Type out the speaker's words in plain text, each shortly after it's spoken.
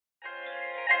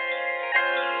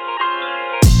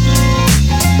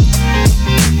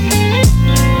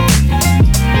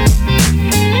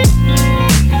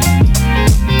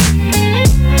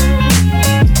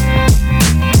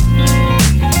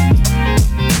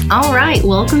All right,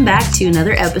 welcome back to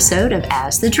another episode of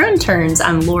As the Drum Turns.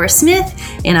 I'm Laura Smith,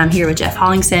 and I'm here with Jeff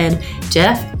Hollingshead.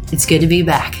 Jeff, it's good to be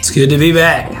back. It's good to be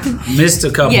back. Missed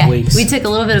a couple weeks. We took a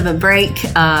little bit of a break,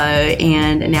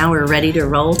 and now we're ready to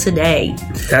roll today.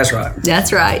 That's right.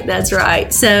 That's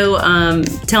right. So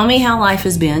tell me how life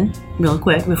has been, real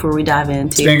quick, before we dive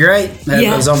into. It's been great.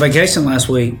 I was on vacation last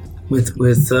week with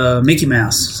Mickey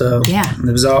Mouse, so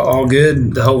it was all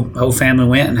good. The whole family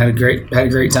went and had a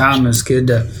great time. It was good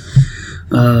to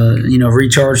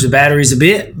recharge the batteries a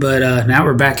bit, but now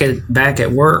we're back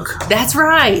at work. That's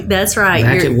right. Back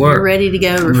at work. You're ready to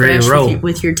go, refresh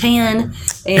with your tan,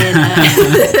 and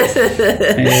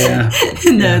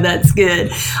that's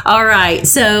good. All right,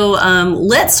 so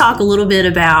let's talk a little bit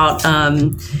about.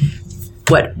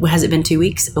 What has it been? 2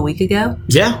 weeks? A week ago?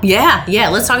 Yeah.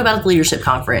 Let's talk about the leadership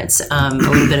conference. A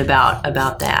little bit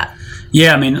about that.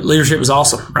 Yeah, I mean, leadership was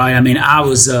awesome, right? I mean, I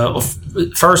was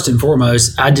first and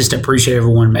foremost, I just appreciate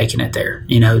everyone making it there.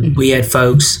 You know, we had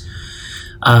folks,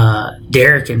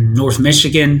 Derek in North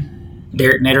Michigan,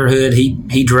 Derek Netterhood,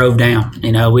 he drove down.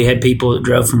 You know, we had people that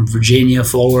drove from Virginia,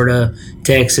 Florida,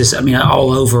 Texas. I mean,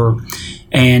 all over,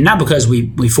 and not because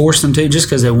we forced them to, just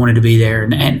because they wanted to be there.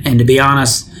 And to be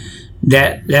honest,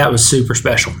 that was super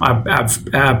special. I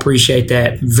appreciate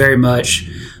that very much.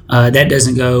 That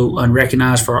doesn't go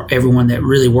unrecognized for everyone that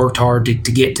really worked hard to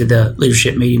get to the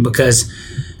leadership meeting, because,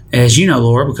 as you know,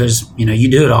 Laura, because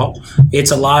you do it all. It's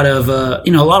a lot of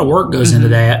work goes into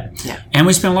that, and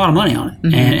we spend a lot of money on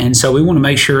it, and so we want to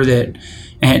make sure that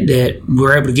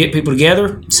we're able to get people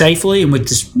together safely, and with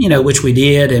this, which we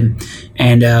did, and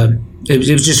it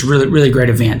was just a really, really great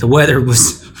event. The weather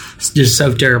was just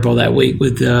so terrible that week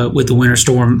with the winter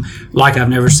storm, like I've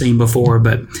never seen before.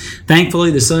 But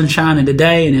thankfully, the sun's shining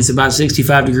today, and it's about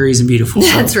 65 degrees and beautiful.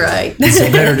 That's right. It's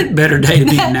a better day to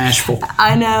be in Nashville.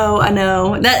 I know.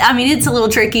 It's a little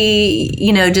tricky,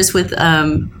 just with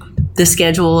the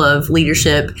schedule of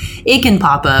leadership. It can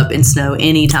pop up and snow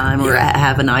anytime or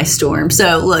have a nice storm.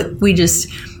 So look, we just.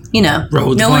 No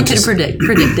one could have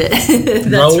predicted it.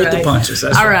 Roll with the punches.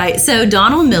 That's all right. So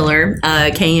Donald Miller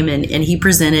came and he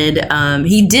presented.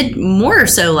 He did more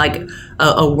so like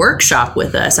a workshop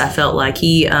with us. I felt like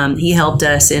he helped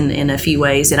us in a few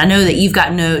ways. And I know that you've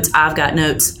got notes. I've got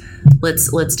notes.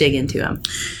 Let's dig into them.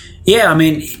 Yeah, I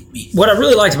mean, what I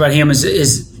really liked about him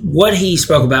is what he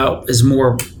spoke about is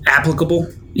more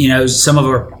applicable. Some of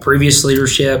our previous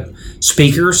leadership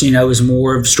speakers, is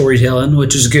more of storytelling,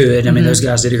 which is good. I mean, those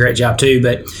guys did a great job too.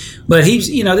 But he's,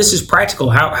 this is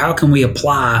practical. How can we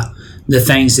apply the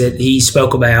things that he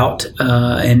spoke about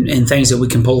and things that we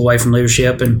can pull away from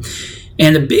leadership? And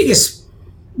the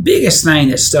biggest thing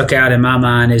that stuck out in my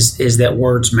mind is that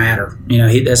words matter.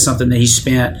 That's something that he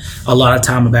spent a lot of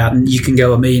time about, and you can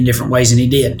go a million different ways, and he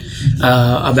did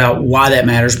about why that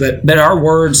matters. But our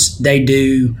words, they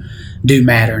do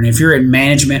matter. And if you're in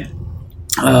management,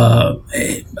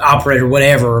 operator,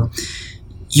 whatever,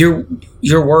 your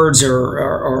words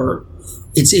are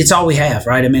it's all we have,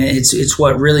 right? I mean, it's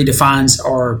what really defines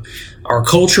our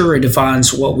culture. It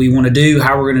defines what we want to do,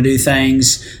 how we're going to do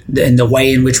things, and the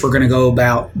way in which we're going to go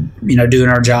about doing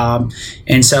our job.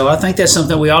 And so I think that's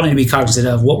something we all need to be cognizant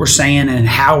of, what we're saying and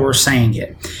how we're saying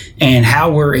it, and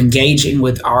how we're engaging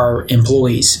with our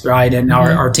employees, right, and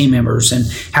our team members, and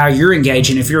how you're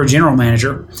engaging. If you're a general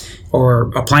manager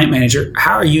or a plant manager,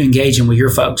 how are you engaging with your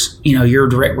folks, your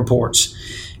direct reports?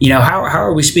 How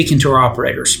are we speaking to our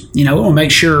operators? We want to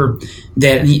make sure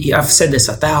that, I've said this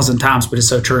 1,000 times, but it's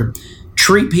so true.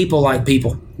 Treat people like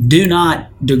people. Do not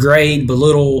degrade,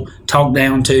 belittle, talk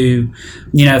down to.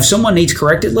 If someone needs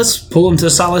corrected, let's pull them to the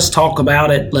side. Let's talk about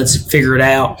it. Let's figure it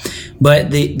out.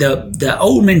 But the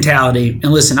old mentality,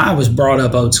 and listen, I was brought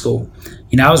up old school.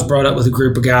 I was brought up with a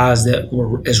group of guys that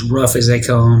were as rough as they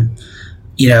come.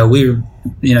 We were,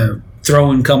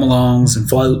 throwing come-alongs and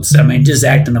floats. I mean, just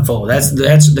acting a fool. That's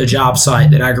the job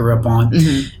site that I grew up on.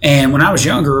 And when I was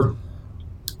younger,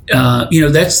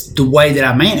 that's the way that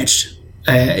I managed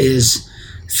is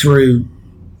through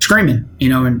screaming,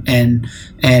 and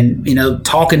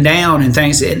talking down and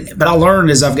things. But I learned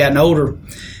as I've gotten older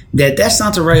that that's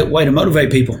not the right way to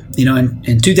motivate people.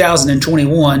 In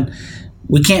 2021,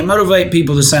 we can't motivate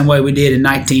people the same way we did in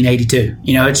 1982.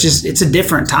 It's a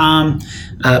different time.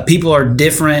 People are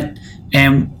different.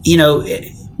 And,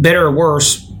 better or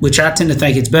worse, which I tend to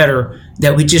think it's better,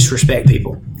 that we just respect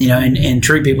people, and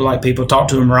treat people like people, talk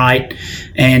to them right.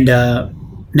 And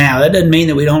now, that doesn't mean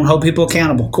that we don't hold people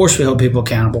accountable. Of course we hold people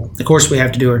accountable. Of course we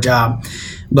have to do our job.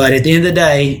 But at the end of the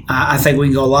day, I think we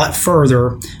can go a lot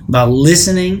further by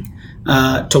listening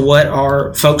to what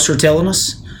our folks are telling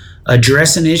us,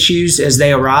 addressing issues as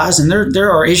they arise. And there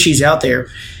are issues out there.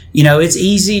 it's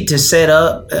easy to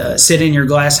sit in your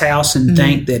glass house and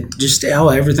think that just,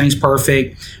 everything's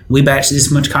perfect. We batched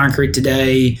this much concrete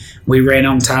today. We ran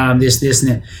on time, this,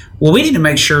 and that. Well, we need to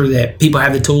make sure that people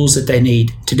have the tools that they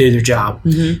need to do their job.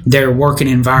 They're working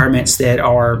in environments that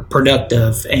are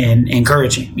productive and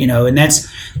encouraging, and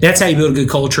that's how you build a good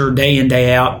culture day in,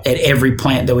 day out at every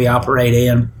plant that we operate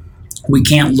in. We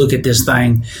can't look at this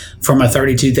thing from a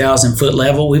 32,000 foot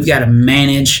level. We've got to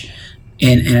manage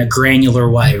in a granular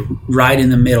way, right in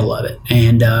the middle of it.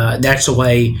 And that's the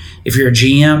way, if you're a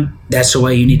GM, that's the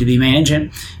way you need to be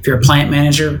managing. If you're a plant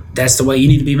manager, that's the way you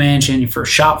need to be managing. If you're a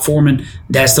shop foreman,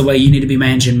 that's the way you need to be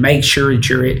managing. Make sure that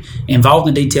you're involved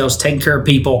in the details, taking care of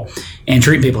people, and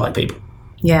treating people like people.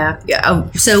 Yeah.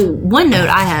 So one note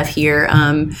I have here,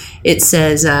 it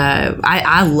says,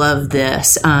 I love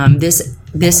this.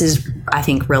 This is, I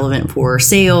think, relevant for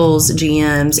sales,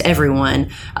 GMs, everyone.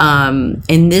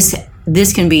 And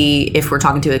this can be, if we're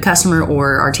talking to a customer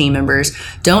or our team members,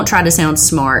 don't try to sound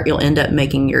smart. You'll end up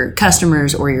making your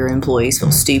customers or your employees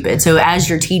feel stupid. So as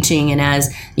you're teaching and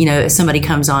as, if somebody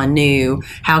comes on new,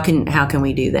 how can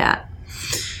we do that?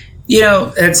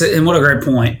 And what a great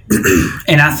point.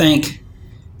 And I think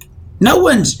no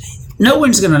one's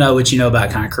going to know what you know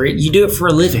about concrete. You do it for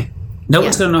a living. No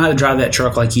one's going to know how to drive that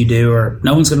truck like you do, or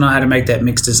no one's going to know how to make that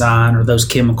mixed design or those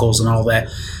chemicals and all that.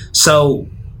 So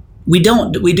we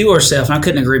do ourselves, and I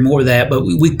couldn't agree more with that, but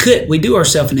we do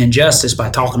ourselves an injustice by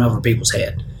talking over people's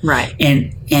head. Right.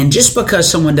 And just because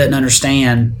someone doesn't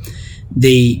understand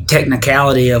the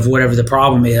technicality of whatever the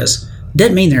problem is,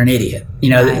 doesn't mean they're an idiot.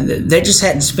 Right. They just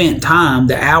hadn't spent time,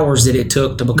 the hours that it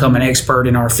took to become an expert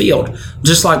in our field.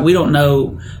 Just like we don't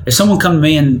know, if someone come to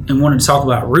me and wanted to talk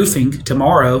about roofing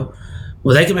tomorrow,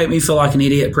 well, they can make me feel like an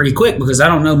idiot pretty quick because I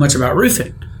don't know much about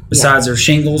roofing. Besides their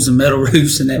shingles and metal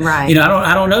roofs and that, right.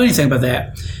 I don't know anything about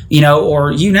that,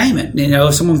 or you name it.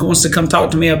 If someone wants to come talk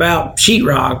to me about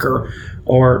sheetrock or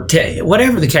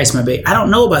whatever the case may be, I don't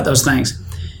know about those things.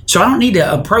 So I don't need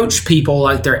to approach people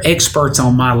like they're experts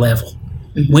on my level.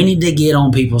 We need to get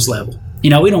on people's level. We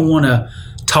don't want to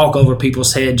talk over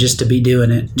people's head just to be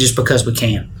doing it just because we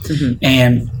can.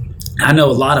 And I know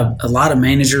a lot of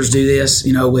managers do this,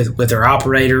 with their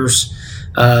operators.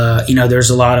 There's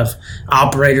a lot of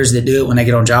operators that do it when they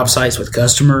get on job sites with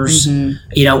customers.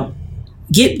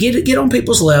 Get on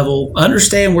people's level,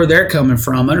 understand where they're coming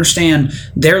from, understand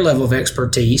their level of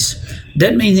expertise.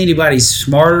 Doesn't mean anybody's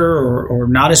smarter or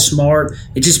not as smart.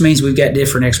 It just means we've got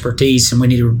different expertise and we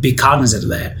need to be cognizant of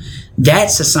that.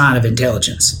 That's a sign of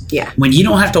intelligence. Yeah. When you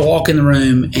don't have to walk in the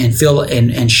room and feel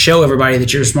and show everybody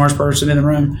that you're the smartest person in the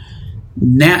room,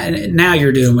 now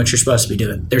you're doing what you're supposed to be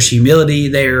doing. There's humility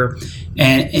there,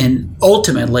 and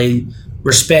ultimately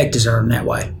respect is earned that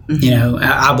way.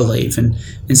 I believe, and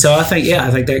so I think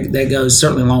that goes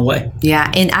certainly a long way. Yeah,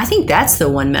 and I think that's the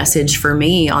one message for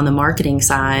me on the marketing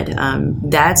side.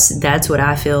 That's what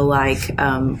I feel like.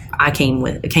 I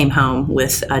came home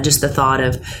with just the thought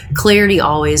of clarity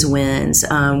always wins.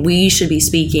 We should be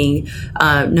speaking,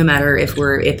 no matter if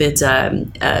it's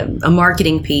a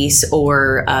marketing piece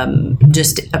or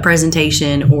just a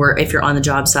presentation, or if you're on the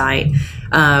job site.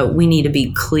 We need to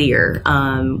be clear.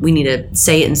 We need to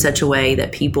say it in such a way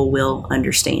that people will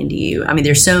understand you. I mean,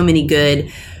 there's so many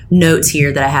good notes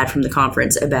here that I had from the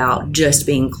conference about just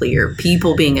being clear,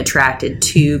 people being attracted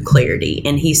to clarity.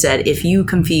 And he said, if you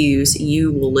confuse,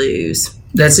 you will lose.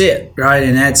 That's it, right?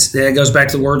 And that goes back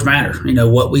to the words matter.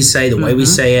 What we say, the way we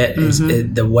say it,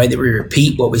 the way that we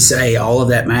repeat what we say, all of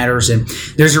that matters. And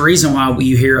there's a reason why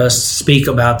you hear us speak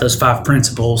about those 5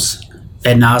 principles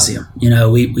ad nauseum.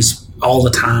 We all the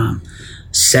time: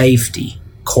 safety,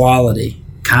 quality,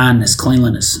 kindness,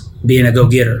 cleanliness, being a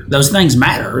go-getter. Those things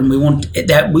matter, and we want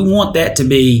that to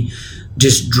be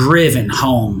just driven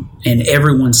home in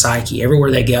everyone's psyche,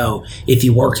 everywhere they go, if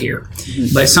you work here.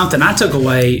 But something I took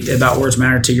away about words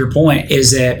matter, to your point,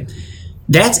 is that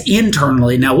that's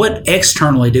internally. Now, what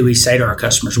externally do we say to our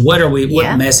customers? What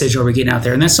message are we getting out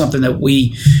there? And that's something that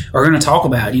we are going to talk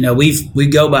about. We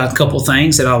go by a couple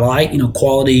things that I like.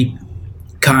 Quality,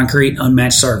 concrete,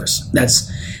 unmatched service.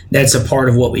 That's a part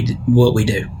of what we do.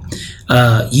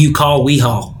 You call, we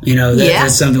haul.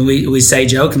 That's something we say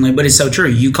jokingly, but it's so true.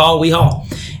 You call, we haul.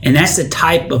 And that's the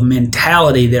type of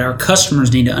mentality that our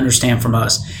customers need to understand from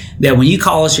us. That when you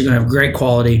call us, you're going to have great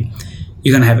quality.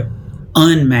 You're going to have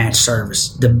unmatched service,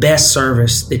 the best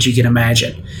service that you can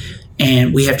imagine.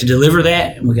 And we have to deliver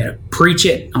that, and we got to preach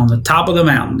it on the top of the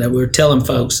mountain that we're telling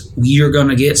folks, you're going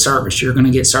to get service. You're going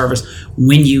to get service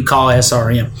when you call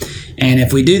SRM. And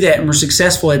if we do that and we're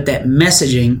successful at that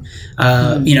messaging,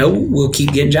 we'll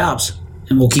keep getting jobs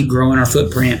and we'll keep growing our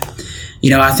footprint.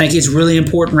 I think it's really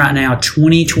important right now,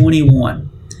 2021,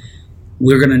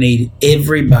 we're going to need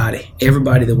everybody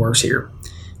that works here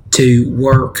to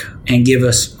work and give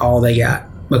us all they got,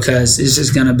 because this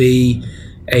is going to be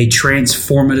a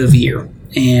transformative year.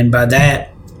 And by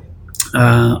that,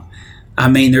 I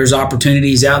mean there's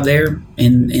opportunities out there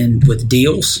and with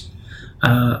deals,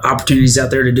 opportunities out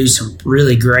there to do some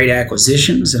really great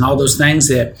acquisitions and all those things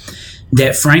that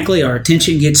frankly our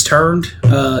attention gets turned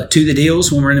to the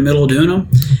deals when we're in the middle of doing them.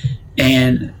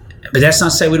 But that's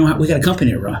not to say we got a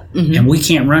company to run, and we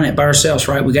can't run it by ourselves,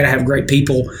 right? We got to have great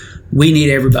people. We need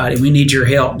everybody. We need your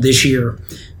help this year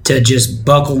to just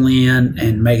buckle in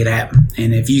and make it happen.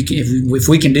 And if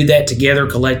we can do that together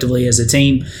collectively as a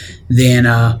team, then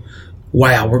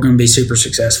wow, we're going to be super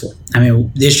successful. I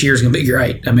mean, this year is going to be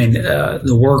great. I mean,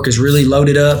 the work is really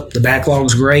loaded up. The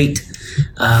backlog's great.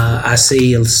 I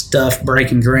see stuff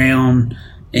breaking ground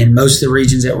in most of the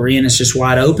regions that we're in. It's just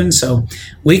wide open, so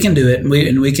we can do it, and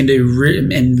we can do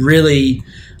really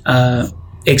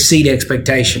exceed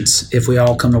expectations if we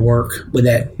all come to work with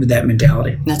that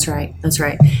mentality. That's right.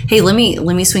 Hey, let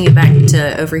me swing it back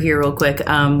to over here real quick.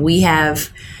 We have,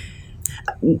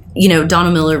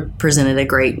 Donna Miller presented a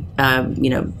great,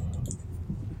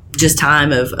 just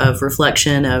time of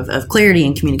reflection, of clarity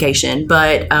and communication.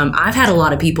 But I've had a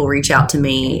lot of people reach out to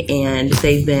me, and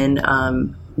they've been,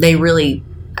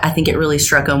 I think it really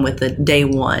struck them with the day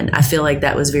one. I feel like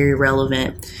that was very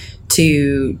relevant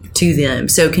to them.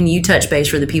 So can you touch base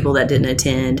for the people that didn't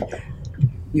attend?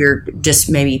 You're just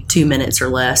maybe 2 minutes or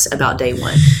less about day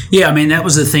one. Yeah, I mean, that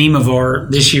was the theme of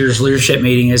this year's leadership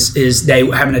meeting is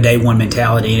having a day one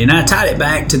mentality. And I tied it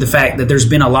back to the fact that there's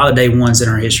been a lot of day ones in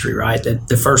our history, right? That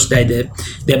the first day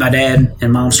that my dad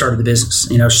and mom started the business,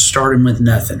 starting with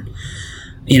nothing.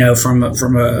 From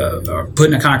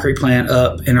putting a concrete plant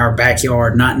up in our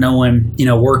backyard, not knowing,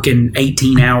 working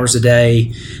 18 hours a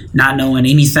day, not knowing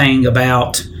anything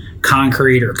about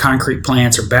concrete or concrete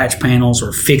plants or batch panels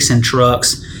or fixing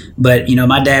trucks. But,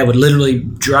 my dad would literally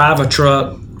drive a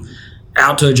truck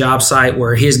out to a job site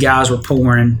where his guys were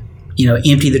pouring,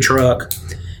 empty the truck,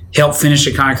 help finish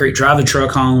the concrete, drive the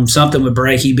truck home. Something would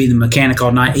break, he'd be the mechanic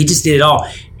all night. He just did it all.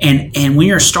 And when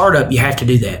you're a startup, you have to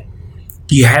do that.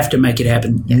 You have to make it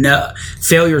happen. Yeah. No,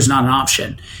 failure is not an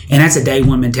option, and that's a day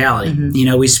one mentality.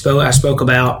 Mm-hmm. I spoke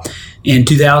about in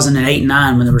 2008 and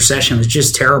 9 when the recession was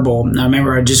just terrible. I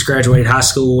remember I just graduated high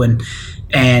school, and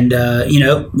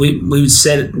we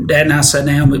said, Dad and I sat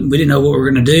down. We didn't know what we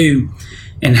were going to do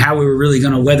and how we were really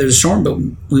going to weather the storm, but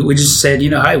we just said,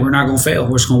 hey, we're not going to fail.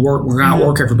 We're just going to work. We're going to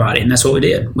outwork everybody, and that's what we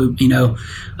did.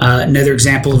 Another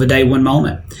example of a day one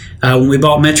moment. When we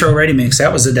bought Metro Ready Mix,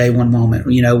 that was a day one moment,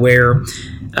 where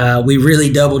we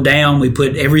really doubled down. We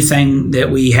put everything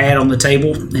that we had on the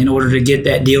table in order to get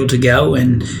that deal to go.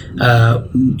 And,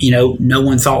 no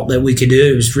one thought that we could do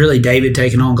it. It was really David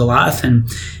taking on Goliath, and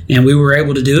we were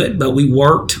able to do it. But we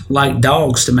worked like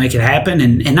dogs to make it happen.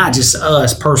 And not just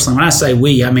us personally. When I say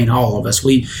we, I mean all of us.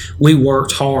 We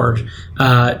worked hard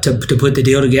to put the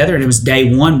deal together. And it was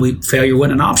day one. Failure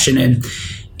wasn't an option.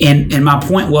 And my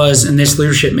point was in this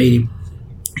leadership meeting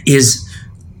is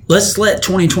let's let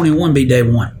 2021 be day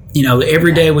one.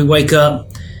 Every day we wake up,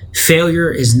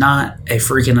 failure is not a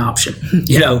freaking option.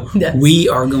 We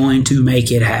are going to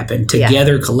make it happen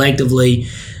together, collectively.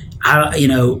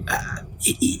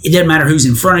 It doesn't matter who's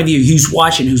in front of you, who's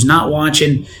watching, who's not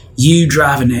watching. You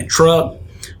driving that truck,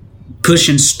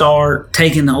 pushing start,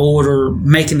 taking the order,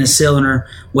 making the cylinder,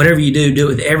 whatever you do it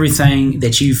with everything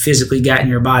that you physically got in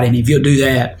your body. And if you'll do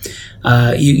that,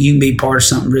 you can be part of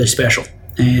something really special.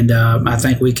 And I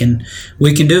think we can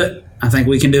do it. I think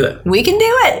we can do it. We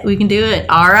can do it.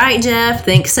 All right, Jeff.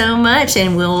 Thanks so much.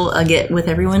 And we'll get with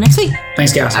everyone next week.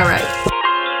 Thanks, guys. All right.